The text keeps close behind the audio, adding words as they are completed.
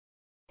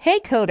Hey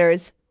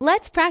coders,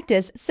 let's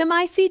practice some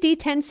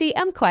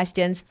ICD-10-CM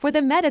questions for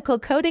the medical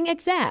coding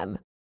exam.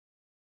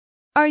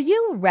 Are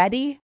you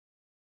ready?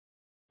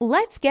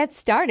 Let's get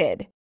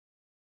started.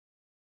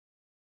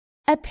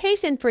 A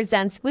patient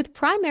presents with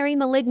primary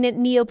malignant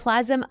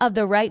neoplasm of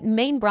the right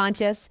main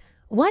bronchus.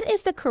 What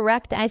is the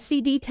correct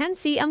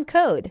ICD-10-CM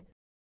code?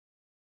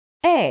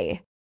 A.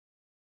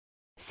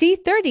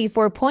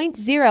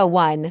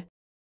 C34.01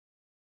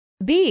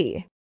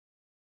 B.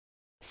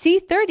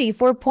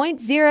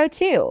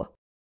 C34.02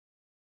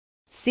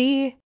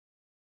 C.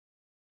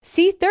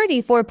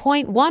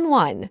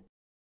 C34.11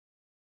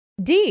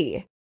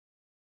 D.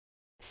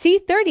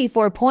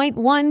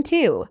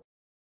 C34.12.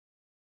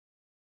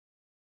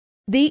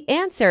 The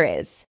answer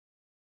is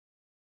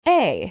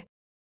A.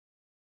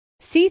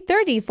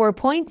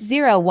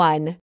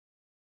 C34.01.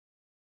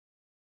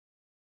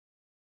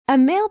 A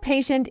male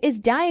patient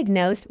is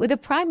diagnosed with a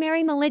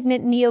primary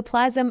malignant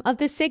neoplasm of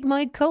the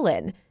sigmoid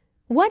colon.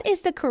 What is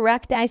the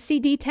correct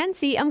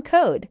ICD-10-CM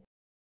code?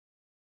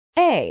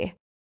 A.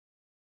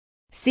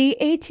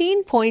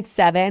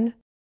 C18.7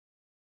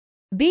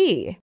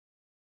 B.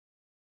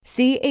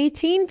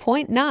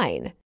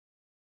 C18.9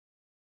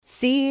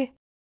 C.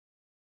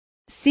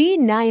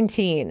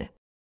 C19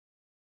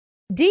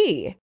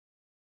 D.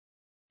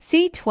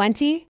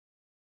 C20.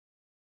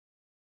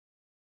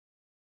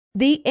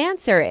 The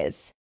answer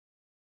is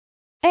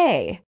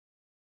A.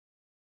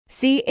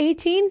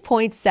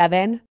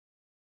 C18.7.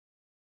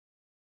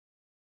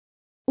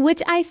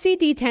 Which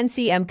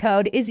ICD-10-CM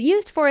code is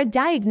used for a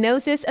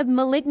diagnosis of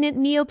malignant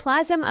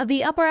neoplasm of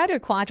the upper outer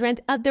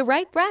quadrant of the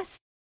right breast?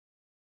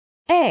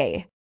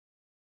 A.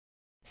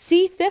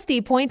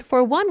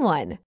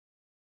 C50.411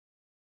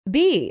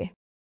 B.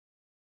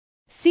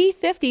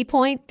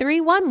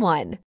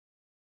 C50.311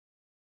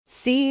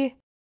 C.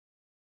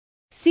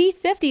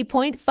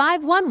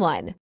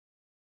 C50.511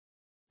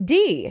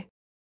 D.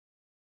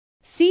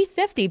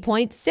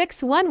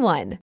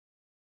 C50.611.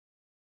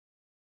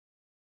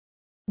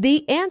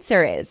 The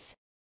answer is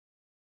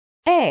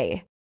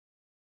A.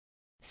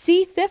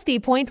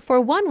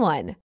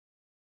 C50.411.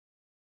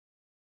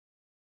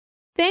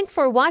 Thanks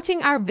for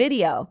watching our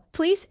video.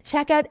 Please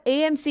check out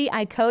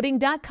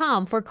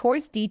AMCIcoding.com for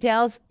course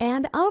details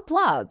and our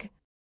blog.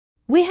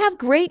 We have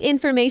great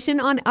information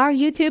on our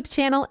YouTube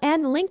channel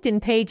and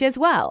LinkedIn page as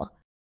well.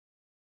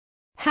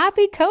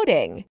 Happy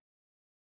coding!